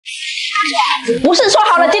不是说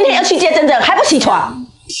好了今天要去接珍珍，还不起床？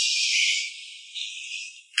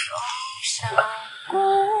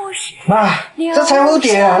妈，这才5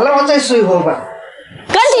点啊，让我再睡一会儿吧。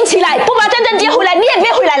赶紧起来，不把珍珍接回来，你也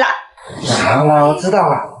别回来了。好了，我知道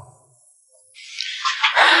了。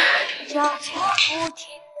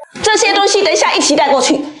这些东西等一下一起带过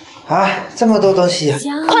去。啊，这么多东西啊！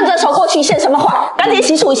困着手过去献什么话？赶紧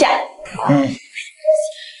洗漱一下。嗯。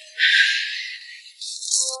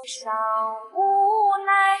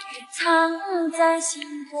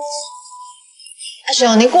阿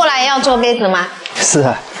雄，你过来要做杯子吗？是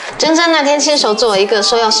啊。珍珍那天亲手做一个，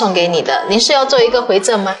说要送给你的，你是要做一个回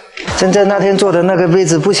赠吗？珍珍那天做的那个杯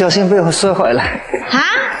子不小心被我摔坏了。啊，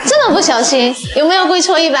这么不小心？有没有跪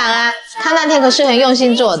搓衣板啊？他那天可是很用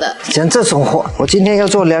心做的。讲这种话，我今天要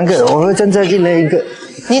做2个，我和珍珍一人1个。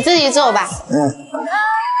你自己做吧。嗯。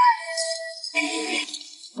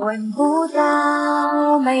闻不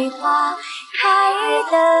到梅花开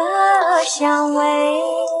的香味，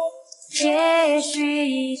也许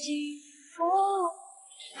已经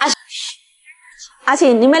阿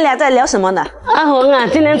庆，你们俩在聊什么呢？阿红啊，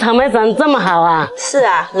今年草莓长这么好啊！是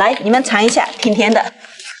啊，来，你们尝一下，挺甜的。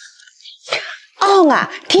阿红啊，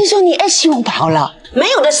听说你希望跑了？没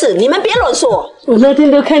有的事，你们别乱说。我那天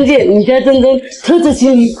都看见你家珍珍拖着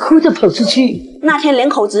行李哭着跑出去。那天两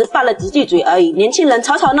口子拌了几句嘴而已，年轻人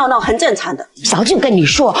吵吵闹闹很正常的。早就跟你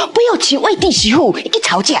说，不要娶外地媳妇，一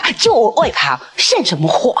吵架就往外跑，算什么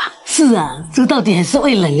话？是啊，这到底还是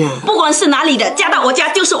为人啊！不管是哪里的，嫁到我家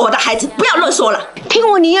就是我的孩子，不要乱说了。听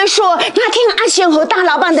我女儿说，那天阿贤和大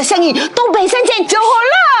老板的生意都被三件走火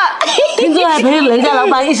了。听说还赔人家老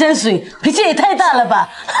板1身水，脾气也太大了吧！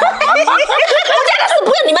我家的事不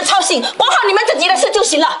用你们操心，管好你们自己的事就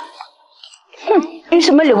行了。哼，有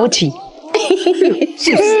什么了不起？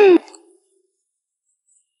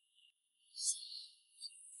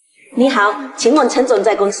你好，请问陈总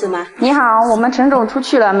在公司吗？你好，我们陈总出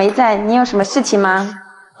去了，没在，你有什么事情吗？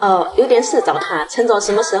有点事找他，陈总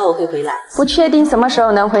什么时候会回来？不确定什么时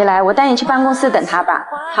候能回来，我带你去办公室等他吧。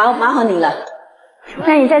好，麻烦你了。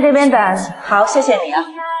那你在这边等。好，谢谢你啊。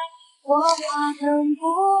我怕等不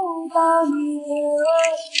到你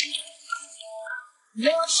有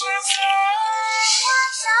时间晚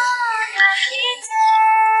上的疲倦，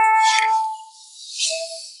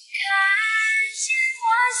看见我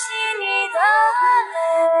心里的泪，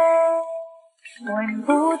闻不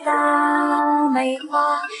到梅花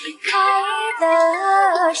开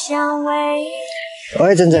的香味。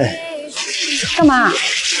喂，珍珍。干嘛？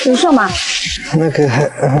有事吗？那个，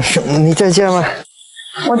你在家吗？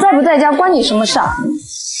我在不在家关你什么事啊？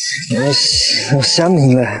我想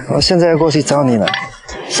你了，我现在要过去找你了。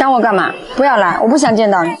想我干嘛？不要来，我不想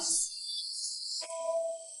见到你。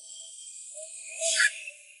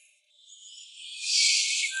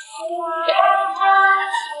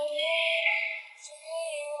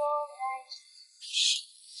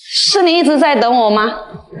是你一直在等我吗？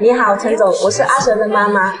你好，陈总，我是阿璇的妈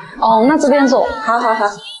妈。哦，那这边坐。好好好。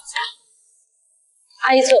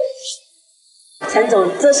阿姨坐。陈总，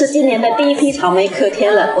这是今年的第1批草莓，可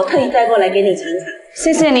甜了，我特意带过来给你尝尝。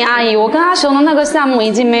谢谢你，阿姨。我跟阿雄的那个项目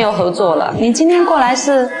已经没有合作了。你今天过来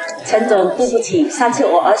是？陈总，对不起，上次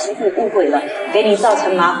我儿媳妇误会了，给你造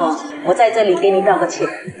成麻烦，我在这里给你道个歉。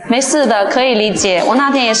没事的，可以理解。我那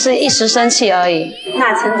天也是一时生气而已。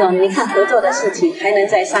那陈总，你看合作的事情还能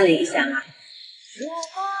再商量一下吗？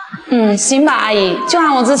行吧，阿姨，就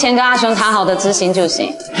按我之前跟阿雄谈好的执行就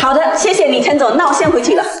行。好的，谢谢你，陈总，那我先回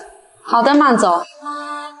去了。好的，慢走。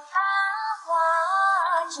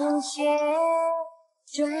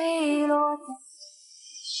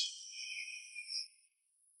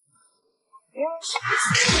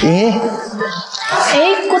咦？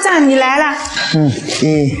哎，姑丈，你来了。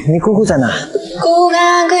你姑姑在哪？姑姑刚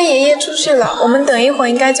刚跟爷爷出去了，我们等一会儿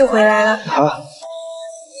应该就回来了。好。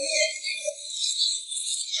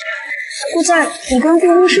姑丈，你跟姑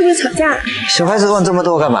姑是不是吵架了？小孩子问这么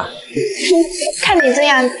多干嘛？看你这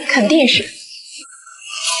样，肯定是。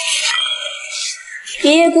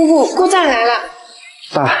爷爷姑姑，姑丈来了。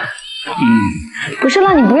爸。不是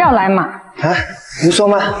让你不要来嘛？啊？你说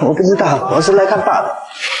吗？我不知道，我是来看爸的。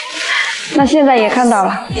那现在也看到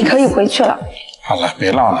了，你可以回去了。好了，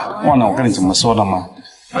别闹了，忘了我跟你怎么说了吗？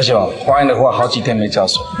阿雄，花园的花好几天没浇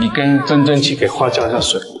水，你跟珍珍去给花浇下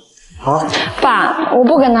水。好。爸，我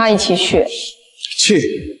不跟他一起去。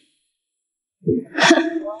去。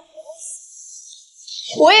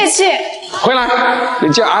我也去。回来，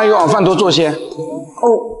你叫阿姨晚饭多做些。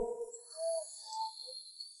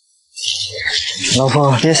老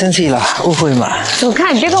婆，别生气了，误会嘛。走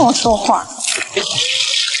开，别跟我说话。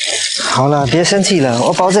好了，别生气了，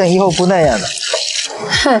我保证以后不那样了。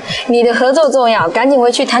哼，你的合作重要，赶紧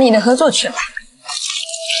回去谈你的合作权吧。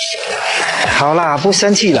好啦，不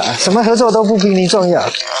生气了，什么合作都不比你重要。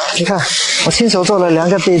你看，我亲手做了2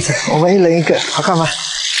个杯子，我们一人一个，好看吗？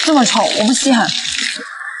这么丑，我不稀罕。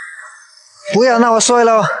不要，那我摔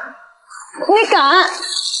喽。你敢？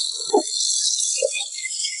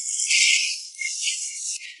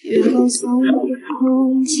月光从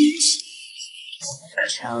空气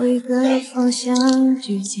朝一个方向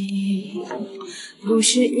聚集，不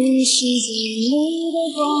是一时间你的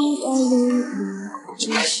光怪陆离，只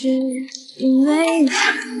是因为棉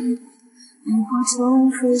花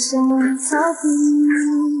重复像草坪，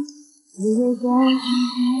日月光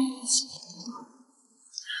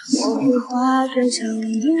我会画个长影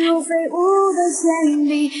如飞舞的旋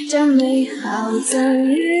律，将美好赠予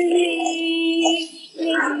你。你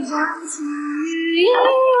会将情与义拥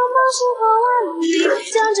抱时光万里，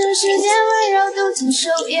将这世间温柔都尽收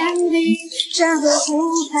眼底。山河湖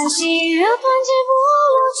畔喜悦团结不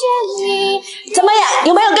留倦意。怎么样？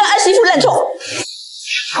有没有跟儿媳妇认错？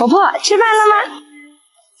婆婆，吃饭了吗？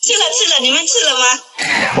吃了，你们吃了吗？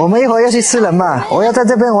我们一会儿要去吃人嘛，我要在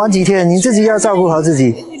这边玩几天，你自己要照顾好自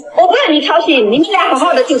己。我不让你操心，你们俩好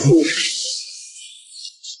好的就行。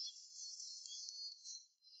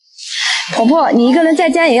婆婆，你一个人在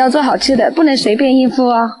家也要做好吃的，不能随便应付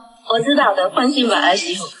哦。我知道的，放心吧，儿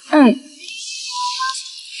媳妇。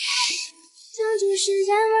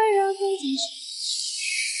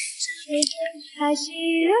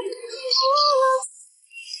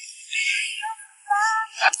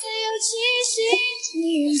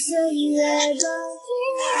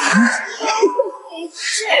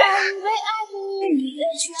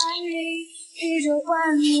宇宙万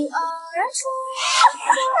物偶然出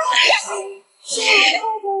现，是我偷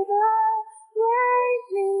偷的为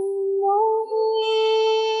你努力。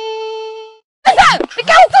你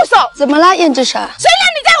给我住手！怎么啦，燕之婶？谁让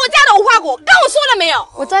你摘我家的无花果？跟我说了没有？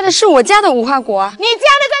我摘的是我家的无花果啊。你家的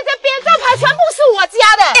在这边，这排全部是我家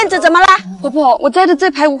的。燕子怎么啦？婆婆，我摘的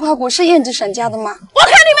这排无花果是燕之婶家的吗？我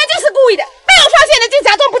看你们就是故意的，被我发现了就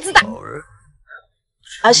假装不知道。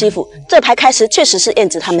儿媳妇，这排开始确实是燕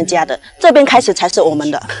子他们家的，这边开始才是我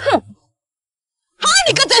们的。哼！好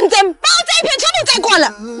你个真真，把我这一片全部摘光了。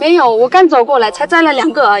没有，我刚走过来，才摘了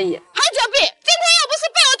2个而已。好狡辩！今天要不是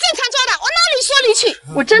被我正常抓到，我哪里说理去？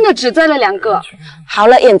我真的只摘了2个。好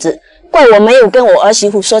了，燕子，怪我没有跟我儿媳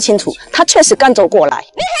妇说清楚，她确实刚走过来。你肯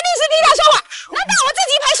定是替她说话。难道我自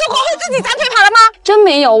己排收果会自己长腿跑了吗？真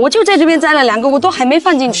没有，我就在这边摘了2个，我都还没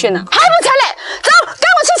放进去呢。还不承认？走，跟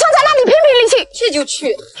我去枪场让你评评理去。去就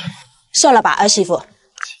去。算了吧，儿媳妇。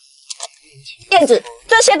燕子，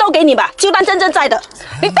这些都给你吧，就当真真摘的。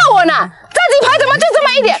你逗我呢？这几排怎么就这么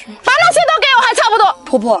一点？把那些都给我还差不多。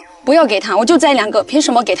婆婆，不要给他，我就摘2个，凭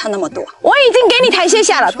什么给他那么多？我已经给你台阶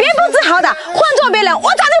下了，别不知好歹，换做别人，我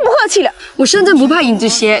早就不客气了。我身正不怕影子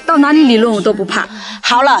斜，到哪里理论我都不怕。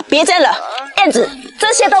好了，别争了。燕子，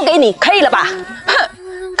这些都给你，可以了吧？哼，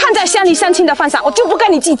看在乡里乡亲的份上，我就不跟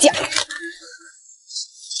你计较。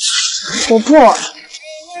婆婆。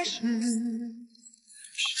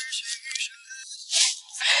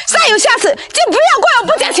再有下次，就不要怪我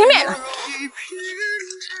不讲情面了。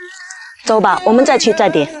走吧，我们再去再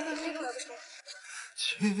点。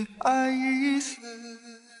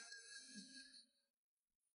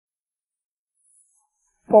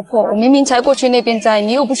婆婆，我明明才过去那边摘，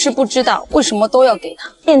你又不是不知道，为什么都要给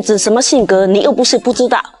他？燕子什么性格，你又不是不知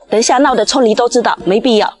道。等一下闹得村里都知道，没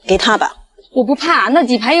必要，给他吧。我不怕，那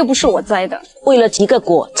几排又不是我摘的。为了几个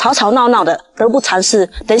果，吵吵闹闹的，得不偿失。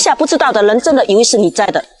等一下不知道的人真的以为是你摘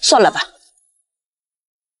的，算了吧。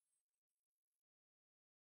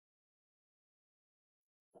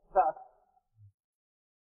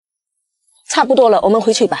差不多了，我们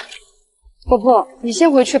回去吧。婆婆，你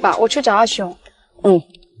先回去吧，我去找阿雄。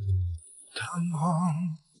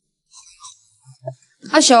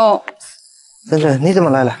阿雄，珍珍，你怎么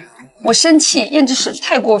来了？我生气，燕之婶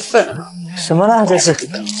太过分了。什么啦？这是？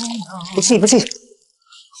不气不气。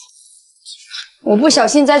我不小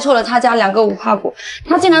心摘错了他家2个无花果，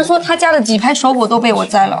他竟然说他家的几排熟果都被我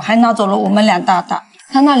摘了，还拿走了我们2大袋。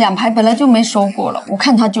他那2排本来就没熟果了，我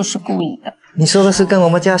看他就是故意的。你说的是跟我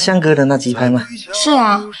们家相隔的那几排吗？是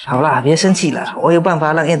啊。好啦，别生气了，我有办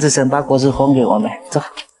法让燕之婶把果子还给我们。走。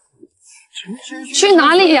去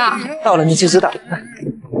哪里呀？到了你就知道。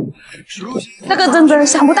那个珍珍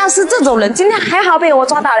想不到是这种人，今天还好被我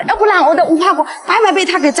抓到了，要不然我的无花果白白被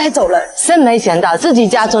他给摘走了。真没想到自己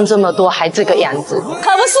家种这么多还这个样子。可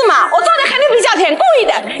不是嘛，我做的肯定比较甜，故意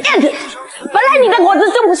的。燕子，本来你的果子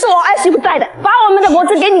就不是我儿媳妇摘的，把我们的果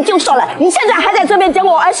子给你就算了，你现在还在这边讲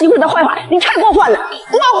我儿媳妇的坏话，你太过分了。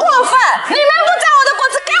我过分？你们不摘我的果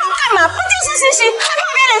子给我干嘛？不就是心虚，害怕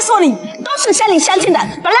别人说你，都是乡里乡亲的，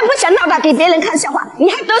本来不想闹大给别人看笑话，你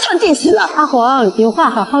还得寸进尺了。阿黄，有话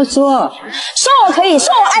好好说。说我可以，说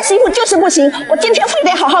我儿媳妇就是不行，我今天非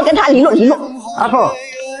得好好跟她理论理论。阿婆，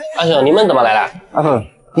阿兄，你们怎么来了？阿婆，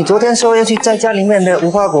你昨天说要去摘家里面的无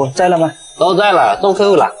花果，摘了吗？都摘了，送客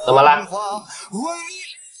户了。怎么了？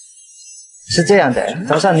是这样的，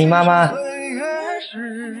早上你妈妈。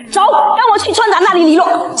走，跟我去村长那里理论。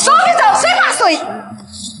说你走，谁怕谁？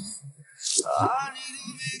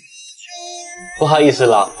不好意思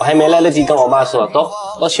了，我还没来得及跟我妈说。走，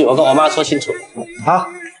我去，我跟我妈说清楚。好。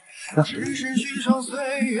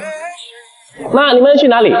妈，你们去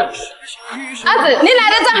哪里？儿子，你来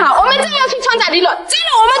的正好，我们正要去村长理论，摘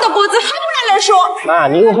了我们的果子还不让人说。妈，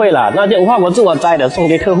你误会了，那件无花果是我摘的，送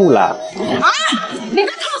给客户了。啊！你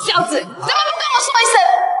个臭小子，怎么不跟我说一声？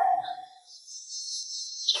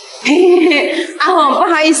嘿嘿嘿，阿红，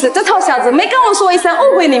不好意思，这臭小子没跟我说一声，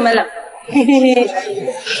误会你们了。嘿嘿嘿，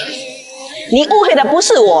你误会的不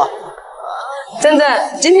是我。真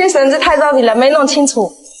的，今天绳子太着急了，没弄清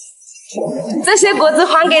楚。这些果子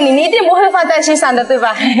还给你，你一定不会放在心上的，对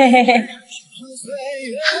吧？嘿嘿嘿嘿。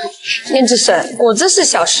燕之婶，果子是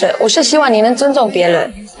小事，我是希望你能尊重别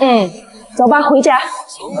人。走吧，回家。阿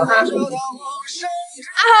红，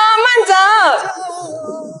慢走。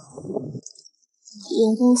我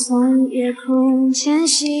们从夜空迁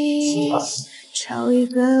徙，朝一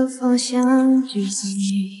个方向聚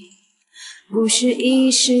集，不是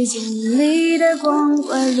一时间里的光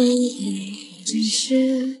怪陆离，只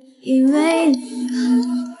是因为你，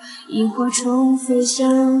萤火虫飞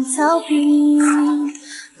向草坪，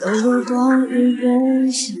抖落光晕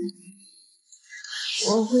人生，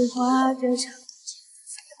我会画着长。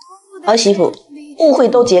儿媳妇，误会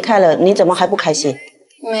都解开了，你怎么还不开心？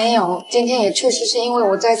没有，今天也确实是因为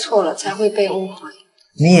我摘错了，才会被误会。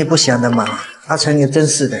你也不想的嘛，阿成也真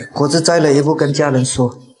是的，果子摘了也不跟家人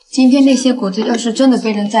说。今天那些果子要是真的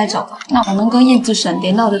被人摘走了，那我们跟燕之婶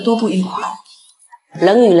得闹得多不愉快。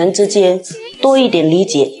人与人之间多一点理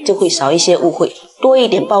解，就会少一些误会；多一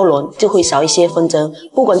点包容，就会少一些纷争。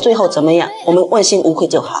不管最后怎么样，我们问心无愧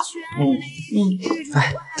就好。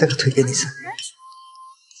来，这个推给你吃。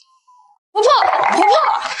婆婆，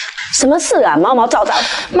什么事啊？毛毛躁躁。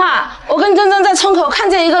妈，我跟珍珍在村口看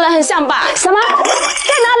见一个人很像吧？什么？在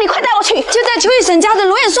哪里？快带我去！就在邱医生家的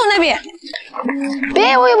罗眼树那边。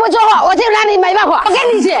别误会说话，我就拿你没办法。我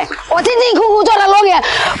跟你讲，我辛辛苦苦做了龙眼，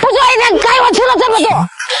不做一天，该我吃了这么多。阿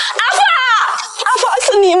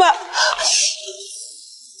发是你们。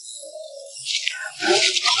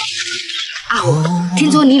阿红，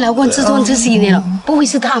听说你老公自创这些年了，不会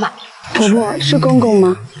是他吧？婆婆，是公公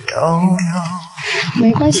吗？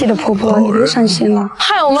没关系的，婆婆，你别伤心了。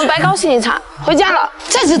害我们白高兴一场，回家了。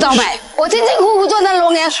这次倒霉，我辛辛苦苦做的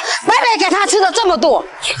龙眼，白白给他吃了这么多。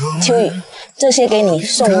秋雨，这些给你，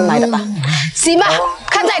送我买的吧。行吧，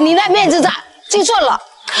看在你的面子上，记错了，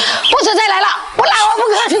不准再来了，不然我不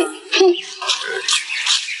客气。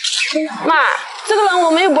妈，这个人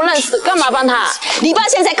我们又不认识，干嘛帮他？你爸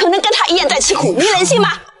现在可能跟他一样在吃苦，你忍心吗？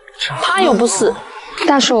他又不是。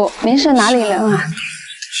大叔，您是哪里人啊？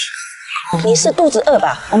你是肚子饿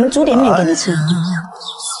吧？我们煮点面给你吃。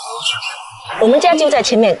我们家就在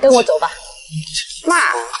前面，跟我走吧。妈，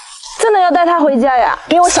真的要带他回家呀？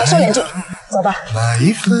给我少说两句。走吧。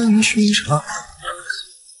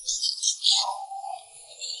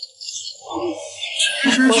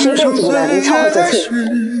我随便煮了，你凑合着吃。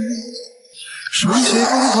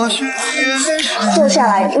坐下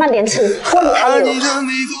来，慢点吃，锅里还有。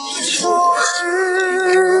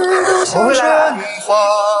我回来了。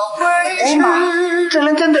哎妈，这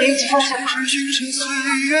人真的一直放下。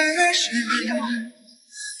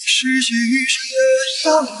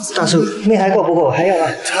大叔，面还够不够？还要吗？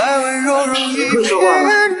会说话吗？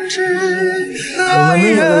我们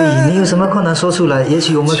没有而已，你有什么困难说出来，也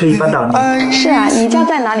许我们可以帮到你。是啊，你家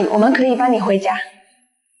在哪里？我们可以帮你回家。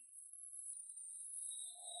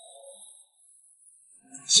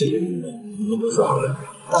谢谢你们，你们都说好了。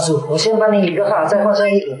大叔，我先帮你理个发，再换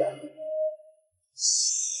身衣服吧。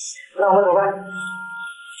那我们走吧。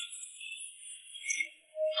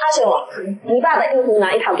阿雄，你爸的衣服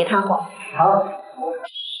拿一套给他换。好。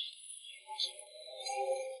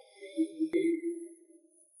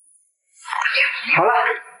好了。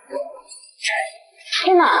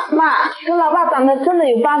天哪，妈，跟老爸长得真的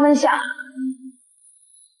有8分像。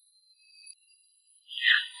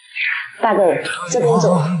大哥，这边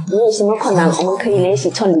走，你有什么困难，我们可以联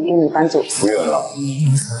系村里给你帮助。不用了，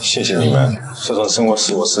谢谢你们，这种生活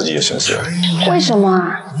是我自己的损失。为什么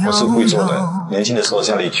啊？我是会做的，年轻的时候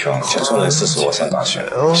家里穷，全村人支持我上大学。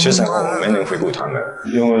学成后没人回顾他们，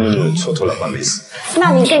庸庸碌碌蹉跎了半辈子。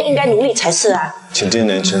那你更应该努力才是啊！前些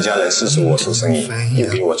年全家人支持我做生意，又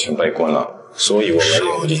给我全败光了，所以我没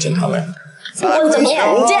有回去见他们。不管怎么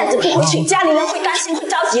样，你这样子不回去，家里人会担心、会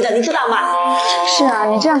着急的，你知道吗？是啊，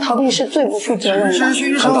你这样逃避是最不负责任的。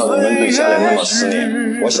看到人们对家人那么思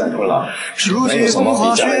念，我想通了，没有什么比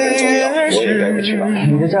家人更重要，我也该回去了。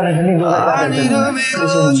你的家人肯定都在大等着你，这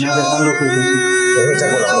些你拿着当路回去。我会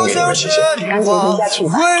再过来还给你们谢谢。赶紧回家去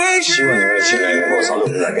吧。希望你们的亲人能够早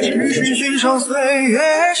日回来跟你们团聚。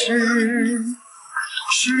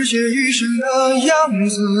世界余生的样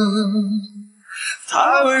子，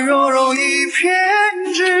太温柔容易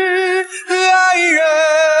偏执爱人。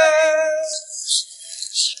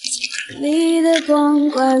你的光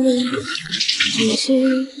怪陆离是以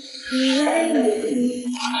为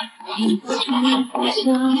你不想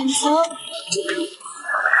走，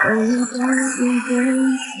我们都一个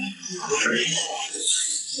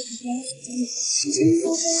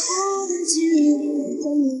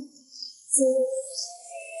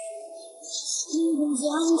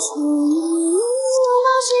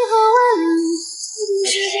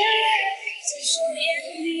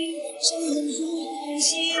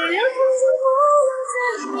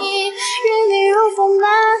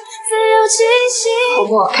婆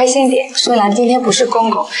婆，开心点。虽然今天不是公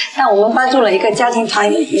公，但我们帮助了一个家庭团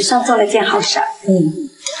圆，也算做了件好事。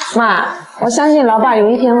妈，我相信老爸有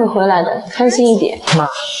一天会回来的，开心一点。妈，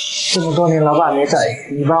这么多年老爸没在，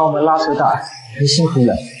你把我们拉扯大，很辛苦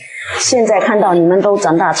了。现在看到你们都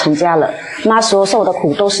长大成家了，妈所受的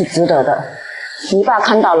苦都是值得的。你爸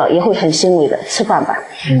看到了也会很欣慰的。吃饭吧。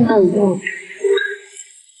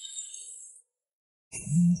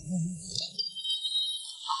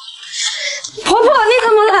婆婆，你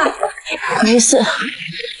怎么了？没事，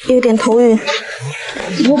有点头晕。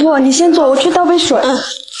婆婆，你先坐，我去倒杯水。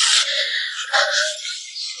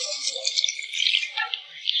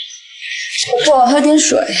婆婆，喝点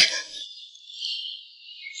水。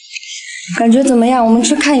感觉怎么样？我们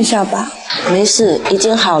去看一下吧。没事，已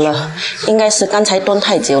经好了，应该是刚才蹲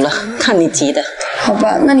太久了，看你急的。好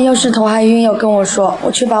吧，那你要是头还晕，要跟我说，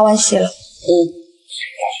我去把碗洗了。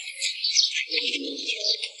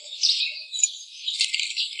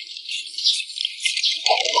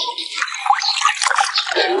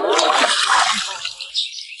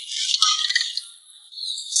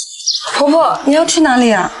婆婆，你要去哪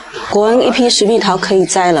里啊？果然一批水蜜桃可以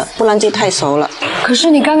摘了，不然就太熟了。可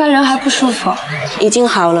是你刚刚人还不舒服。已经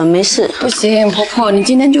好了，没事。不行，婆婆，你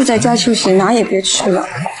今天就在家休息，哪也别去了。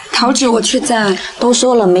桃子我去摘。都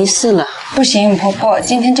说了没事了。不行，婆婆，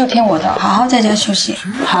今天就听我的，好好在家休息。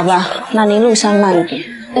好吧，那你路上慢一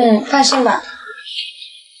点。放心吧。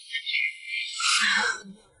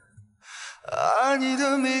爱你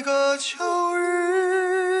的每个秋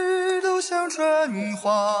日都像转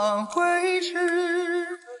化灰纸，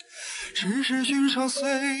只是寻常岁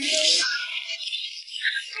月。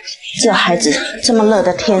这孩子这么热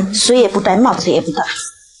的天，水也不带，帽子也不戴。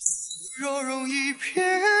若容易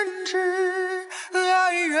偏执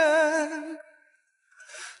爱人，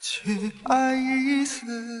去爱一次。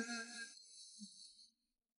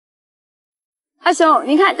阿雄，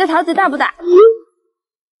你看这桃子大不大？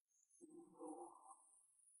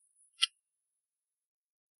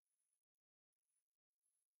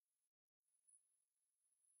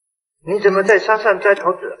你怎么在山上摘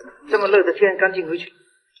桃子？这么热的天，赶紧回去。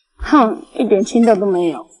哼，一点情调都没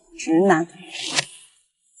有，直男。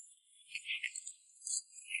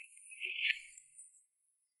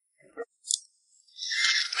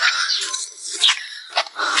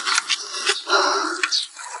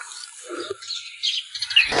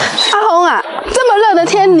阿红啊，这么热的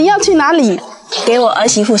天，你要去哪里？给我儿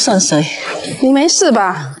媳妇送水。你没事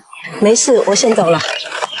吧？没事，我先走了。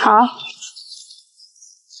好。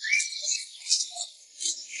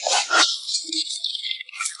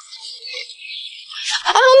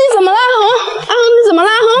阿红，你怎么了？阿红，你怎么了？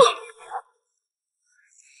阿红，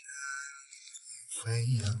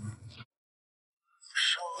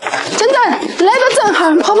真的来得正好，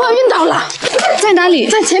婆婆晕倒了。在哪里？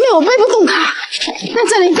在前面，我背不动她。在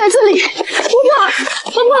这里，在这里。婆婆，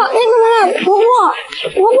婆婆，你怎么了？婆婆，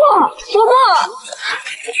婆婆，婆婆。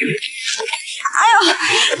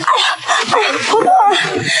婆婆，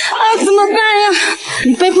怎么办呀？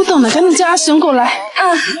你背不动了，赶紧叫阿雄过来。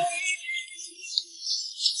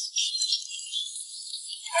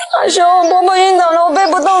阿雄，我婆婆晕倒了，我背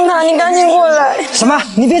不动她，你赶紧过来。什么？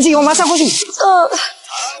你别急，我马上过去。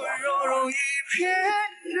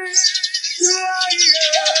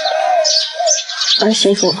儿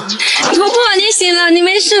媳妇，婆婆，你醒了，你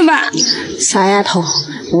没事吧？傻丫头，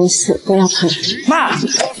没事，不要怕。妈，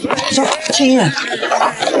走，去医院。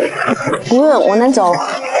不用，我能走。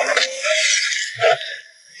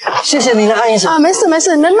谢谢你了，安医生。啊，没事没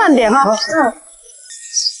事，你们慢点啊。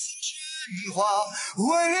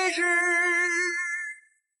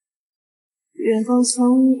月光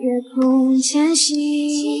从夜空迁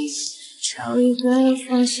徙，朝一个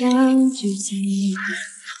方向聚集。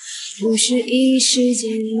不是一时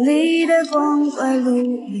间里的光怪陆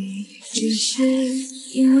离，只是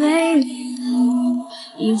因为你，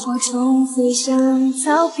萤火虫飞向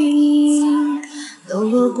草坪，抖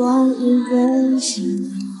落光阴跟心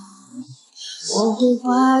灵。我会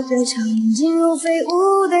画着长颈鹿飞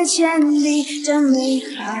舞的前地，这美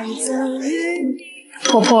好的雨。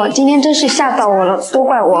婆婆，今天真是吓到我了，都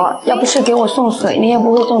怪我，要不是给我送水，你也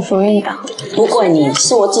不会中暑晕的。不怪你，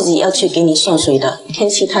是我自己要去给你送水的，天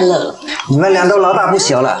气太热了。你们俩都老大不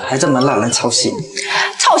小了，还这么让人操心。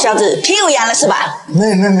臭小子，皮有痒了是吧？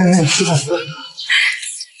没，是吧？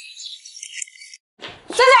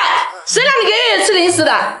真的，谁让你给月月吃零食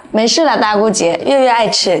的？没事了，大姑姐，月月爱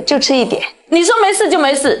吃就吃一点。你说没事就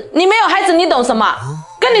没事，你没有孩子，你懂什么？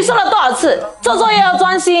跟你说了多少次，做作业要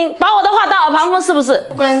专心，把我的话当耳旁风，是不是？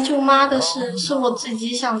关注妈的事是我自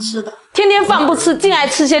己想吃的。天天饭不吃，净爱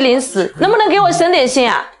吃些零食，能不能给我省点心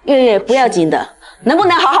啊？月月不要紧的，能不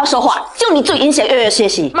能好好说话？就你最影响月月学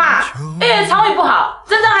习。妈，月月肠胃不好，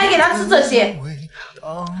真正还给她吃这些。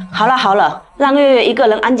好了，让月月一个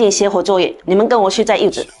人安静写会作业，你们跟我去摘柚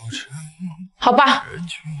子。好吧，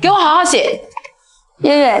给我好好写。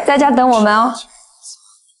月月在家等我们哦。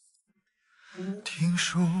听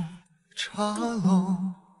书茶楼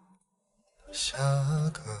下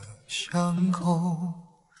个巷口，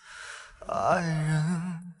爱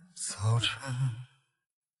人早晨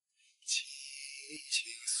记尽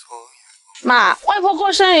所有。妈，外婆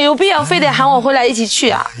过生日有必要非得喊我回来一起去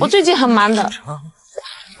啊？我最近很忙的。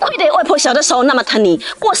亏得外婆小的时候那么疼你，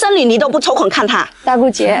过生日你都不抽空看她。大姑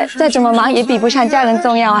姐，再怎么忙也比不上家人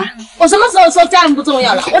重要啊！我什么时候说家人不重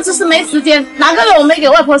要了？我只是没时间，哪个月我没给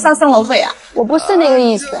外婆上生活费啊？我不是那个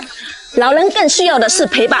意思。老人更需要的是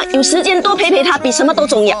陪伴，有时间多陪陪她比什么都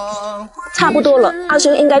重要。差不多了，阿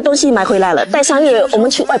兄应该东西买回来了，带上月月我们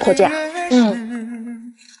去外婆家。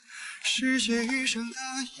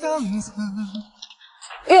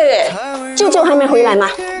月月，舅舅还没回来吗？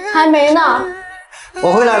还没呢。我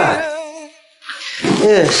回来了。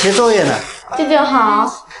写作业呢。舅舅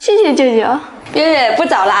好，谢谢舅舅。月月不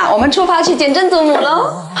早啦，我们出发去见曾祖母喽。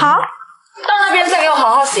好，到那边再给我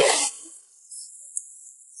好好写。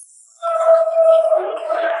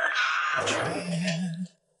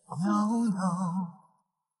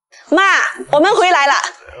妈，我们回来了。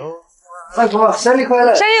外婆，生日快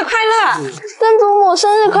乐！生日快乐！曾祖母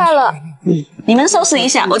生日快乐！你们收拾一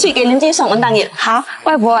下，我去给邻居送文档页。好，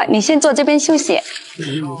外婆，你先坐这边休息。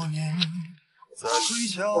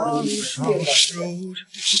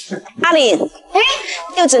阿玲，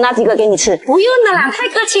柚子拿几个给你吃？不用了啦，太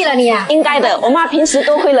客气了你啊。应该的，我妈平时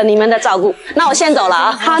多亏了你们的照顾。那我先走了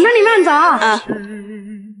啊。好，那你慢走啊。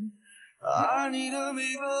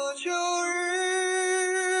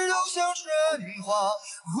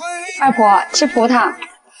外婆，吃葡萄。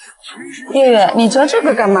月月，你折这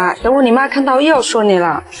个干嘛？等会你妈看到又要说你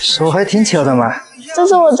了。手还挺巧的嘛。这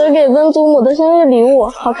是我折给曾祖母的生日礼物，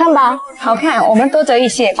好看吧？好看，我们多折一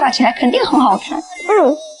些，挂起来肯定很好看。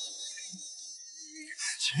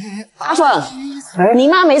阿凤，你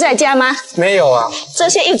妈没在家吗？没有啊。这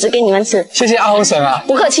些柚子给你们吃。谢谢阿红婶啊。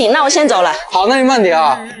不客气，那我先走了。好，那你慢点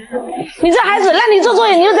啊。你这孩子，让你做作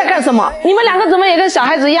业，你又在干什么？你们两个怎么也跟小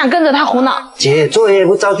孩子一样跟着他胡闹？姐，作业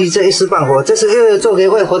不着急，这一时半会，这是月月做给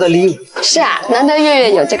外婆的礼物。是啊，难得月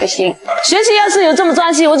月有这个心。学习要是有这么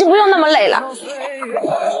专心，我就不用那么累了。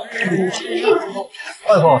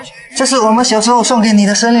外婆，这是我们小时候送给你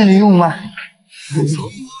的生日礼物吗？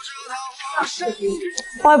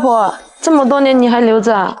外婆，这么多年你还留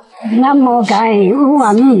着啊？那么该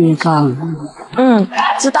我你讲。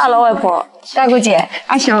知道了，外婆。大姑姐，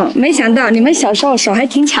阿雄，没想到你们小时候手还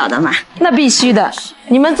挺巧的嘛。那必须的，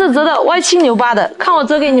你们这折的歪七扭八的，看我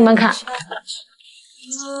折给你们看。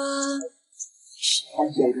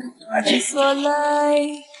所来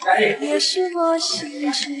也是我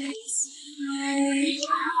心之美，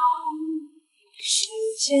世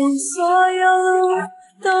间所有路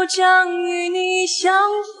都将与你相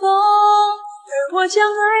逢，而我将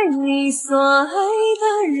爱你所爱的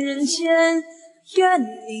人间，愿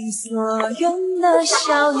你所愿的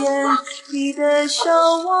笑颜，你的手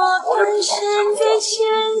我单身给牵，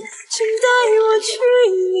请带我去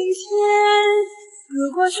明天。如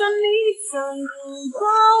果说你曾路过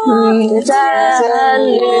我的这里，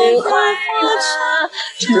快火车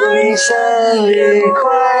祝你生日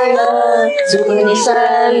快乐，祝你生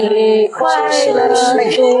日快乐，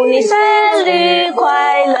祝你生日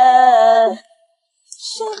快乐。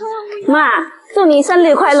妈，祝你生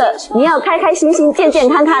日快乐！你要开开心心、健健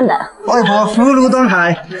康康的。外婆福如东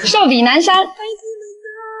海，寿比南山，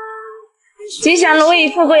吉祥如意，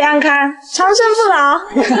富贵安康，长生不老。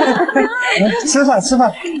吃饭。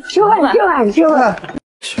去饭。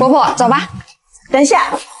婆婆，走吧。等一下，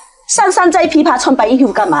上山这一批爬穿白衣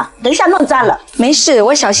服干嘛？等一下弄脏了。没事，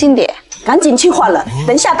我小心点。赶紧去换了，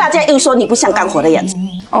等一下大家又说你不像干活的样子。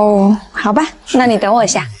哦，好吧，那你等我一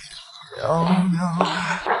下。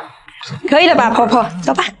可以了吧，婆婆，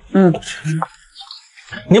走吧。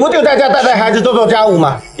你不就在家带孩子做做家务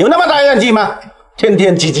吗？有那么大怨气吗？天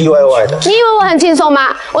天唧唧歪歪的。你以为我很轻松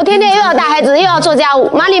吗？我天天又要带孩子，又要做家务，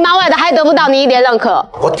忙里忙外的，还得不到你一点认可。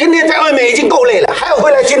我天天在外面已经够累了，还要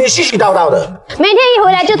回来听你絮絮叨叨的。每天一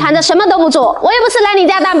回来就谈着什么都不做，我又不是来你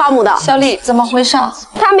家当保姆的。小丽，怎么回事？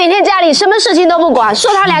他每天家里什么事情都不管，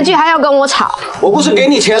说他2句还要跟我吵。我不是给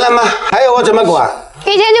你钱了吗？还要我怎么管？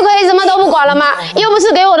一天就可以什么都不管了吗？又不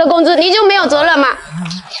是给我的工资，你就没有责任吗？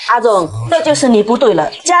阿总，这就是你不对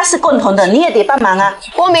了，家是共同的，你也得帮忙啊。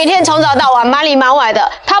我每天从早到晚忙里忙外的，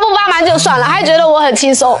他不帮忙就算了，还觉得我很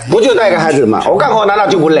轻松。不就带个孩子吗？我干活难道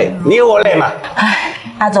就不累？你有我累吗？唉，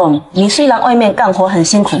阿总，你虽然外面干活很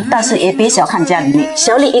辛苦，但是也别小看家里面。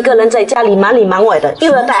小丽一个人在家里忙里忙外的，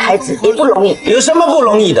又要带孩子，也不容易。有什么不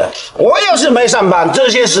容易的？我要是没上班，这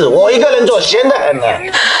些事我一个人做，闲得很呢。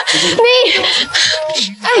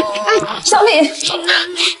小丽。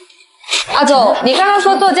阿总，你刚刚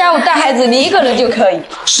说做家务带孩子，你一个人就可以。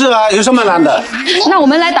是啊，有什么难的？那我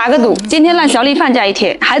们来打个赌，今天让小丽放假1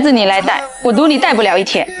天，孩子你来带，我赌你带不了1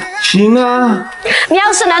天。行啊，你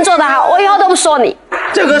要是能做得好，我以后都不说你。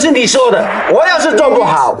这个是你说的，我要是做不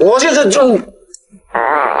好，我就是猪。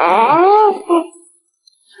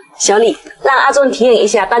小丽，让阿忠体验一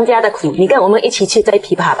下当家的苦，你跟我们一起去摘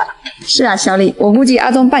枇杷吧。是啊，小丽，我估计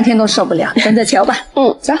阿忠半天都受不了，跟着瞧吧。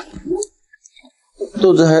走。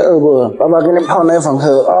肚子还饿不饿？爸爸给你泡奶粉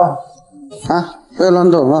喝啊！不要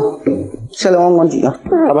乱动啊！下来玩玩具啊，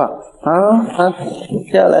好不好？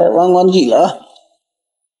下来玩玩具了啊！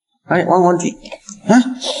来玩玩具。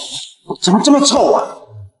怎么这么臭啊？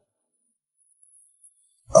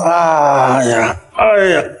哎呀，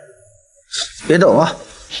别动啊！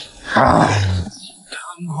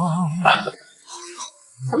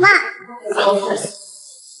妈。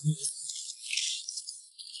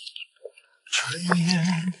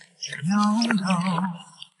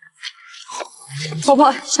婆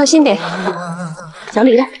婆，小心点。小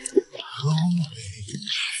李呢？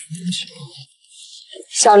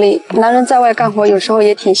小丽，男人在外干活有时候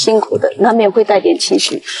也挺辛苦的，难免会带点情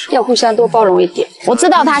绪，要互相多包容一点。我知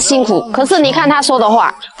道他辛苦，可是你看他说的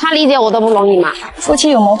话，他理解我都不容易嘛。夫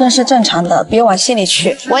妻有矛盾是正常的，别往心里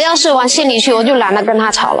去。我要是往心里去，我就懒得跟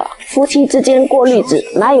他吵了。夫妻之间过日子，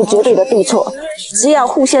哪有绝对的对错？只要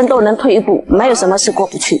互相都能退一步，没有什么是过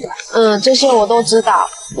不去的。这些我都知道，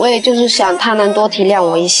我也就是想他能多体谅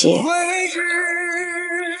我一些。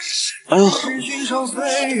哎呦。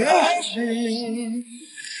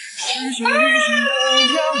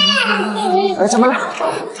怎么了？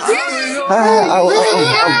不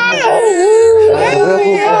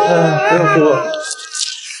要哭。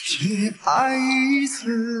只爱一次，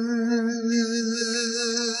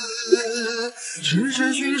只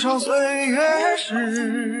是寻常岁月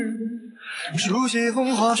时，书写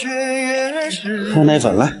风花雪月时。喝奶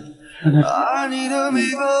粉来。而你的每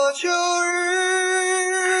个旧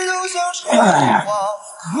日都像春花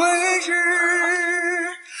未知，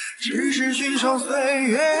只是寻常岁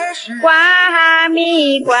月时。瓜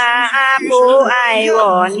蜜瓜不爱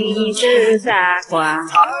我，你是傻瓜。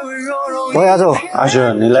喂，阿周，阿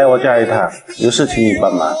雪，你来我家一趟，有事请你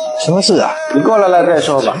帮忙。什么事啊？你过来了再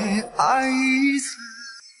说吧。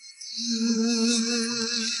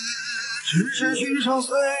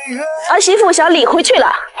儿媳妇小李回去了。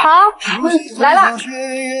好，来了。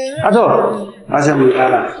阿周，阿雪你来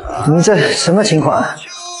了。你这什么情况啊？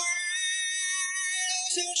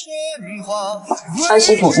儿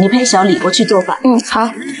媳妇，你陪小李，我去做饭。好。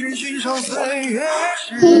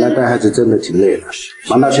你来带孩子真的挺累的，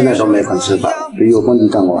忙到现在都没空吃饭，比我工地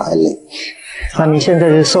干活还累。那你现在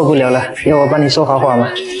就受不了了，要我帮你说好话吗？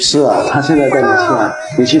是啊，他现在在你家，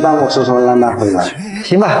你去帮我说说，让他回来。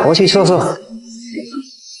行吧，我去说说。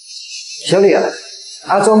小李啊，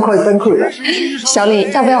阿忠快崩溃了。小李，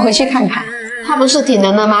要不要回去看看？他不是挺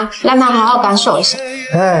能的吗？让他好好感受一下。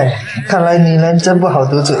哎，看来女人真不好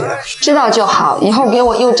得罪啊。知道就好，以后给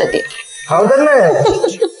我悠着点。好的呢。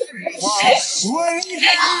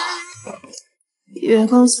月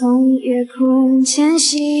光从夜空迁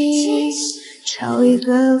徙，朝一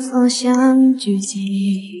个方向聚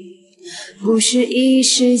集。不是一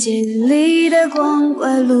时间里的光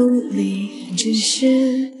怪陆离，只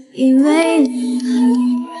是因为你。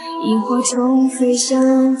萤火虫飞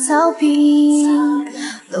向草坪，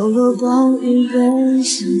抖落光晕跟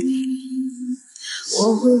相比。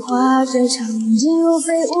我会画着长颈鹿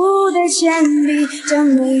飞舞的铅笔，将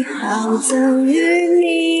美好赠予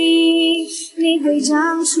你。你会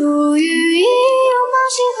长出羽翼，拥抱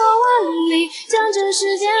星空万里，将这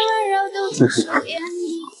世间温柔都注入眼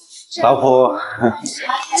底。老婆，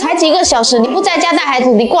才几个小时，你不在家带孩子，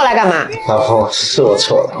你过来干嘛？老婆，是我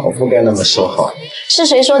错了，我不该那么说话。是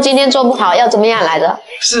谁说今天做不好要怎么样来的？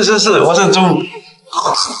是，我是猪。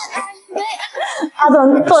阿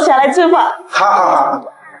总，坐下来吃饭。好。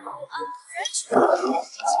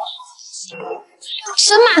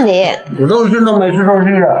吃慢点。我都是没吃东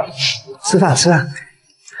西的。吃饭。